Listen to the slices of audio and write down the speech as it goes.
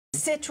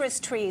Citrus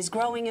trees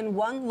growing in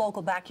one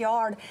local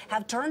backyard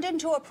have turned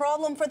into a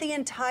problem for the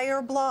entire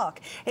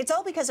block. It's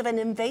all because of an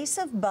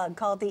invasive bug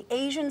called the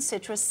Asian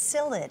citrus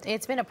psyllid.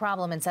 It's been a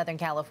problem in Southern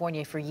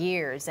California for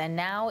years and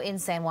now in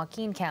San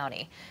Joaquin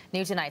County.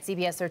 New tonight,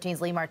 CBS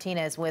 13's Lee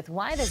Martinez with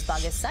why this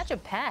bug is such a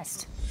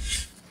pest.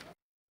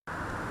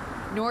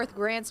 North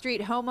Grand Street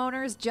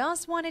homeowners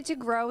just wanted to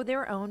grow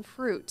their own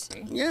fruit.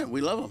 Yeah,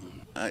 we love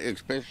them,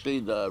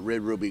 especially the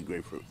red ruby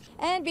grapefruit.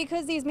 And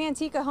because these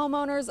Manteca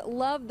homeowners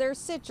love their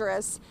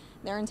citrus,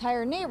 their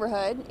entire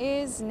neighborhood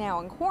is now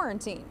in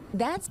quarantine.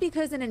 That's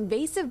because an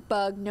invasive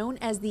bug known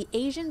as the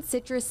Asian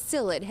citrus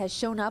psyllid has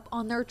shown up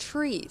on their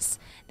trees.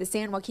 The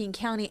San Joaquin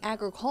County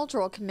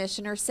Agricultural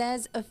Commissioner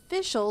says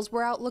officials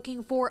were out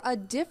looking for a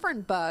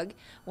different bug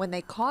when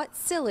they caught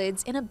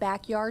psyllids in a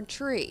backyard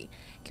tree.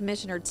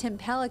 Commissioner Tim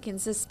Pelican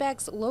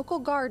suspects local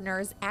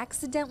gardeners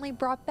accidentally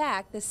brought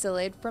back the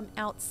psyllid from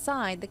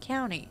outside the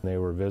county. They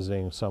were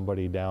visiting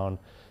somebody down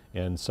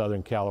in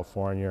Southern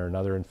California or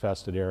another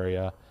infested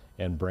area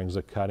and brings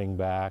a cutting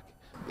back.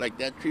 Like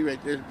that tree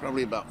right there is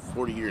probably about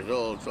 40 years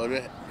old, so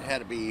that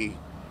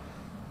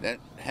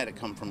had to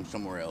come from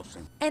somewhere else.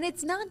 And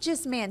it's not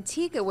just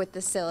Manteca with the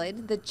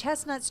psyllid. The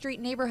Chestnut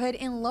Street neighborhood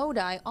in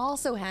Lodi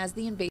also has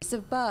the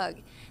invasive bug.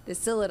 The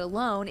psyllid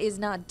alone is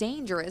not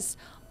dangerous,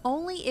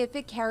 only if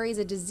it carries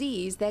a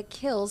disease that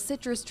kills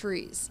citrus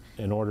trees.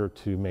 In order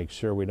to make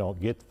sure we don't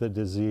get the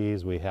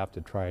disease, we have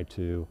to try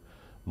to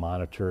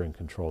monitor and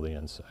control the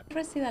insect. I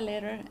received a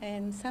letter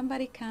and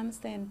somebody comes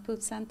and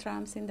puts some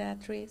traps in the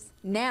trees.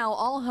 Now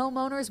all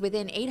homeowners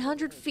within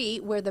 800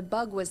 feet where the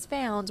bug was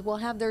found will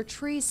have their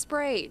trees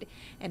sprayed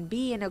and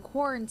be in a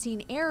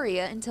quarantine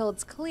area until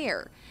it's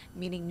clear,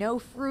 meaning no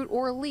fruit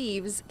or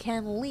leaves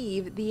can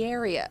leave the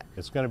area.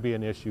 It's going to be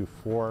an issue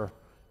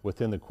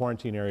within the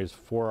quarantine areas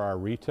for our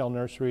retail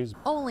nurseries.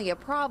 Only a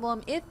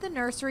problem if the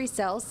nursery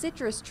sells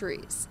citrus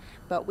trees.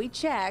 But we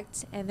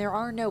checked, and there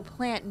are no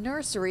plant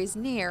nurseries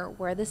near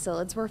where the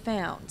psyllids were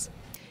found.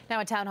 Now,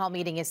 a town hall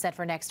meeting is set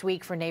for next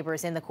week for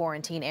neighbors in the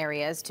quarantine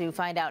areas to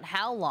find out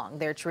how long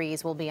their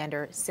trees will be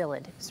under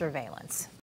psyllid surveillance.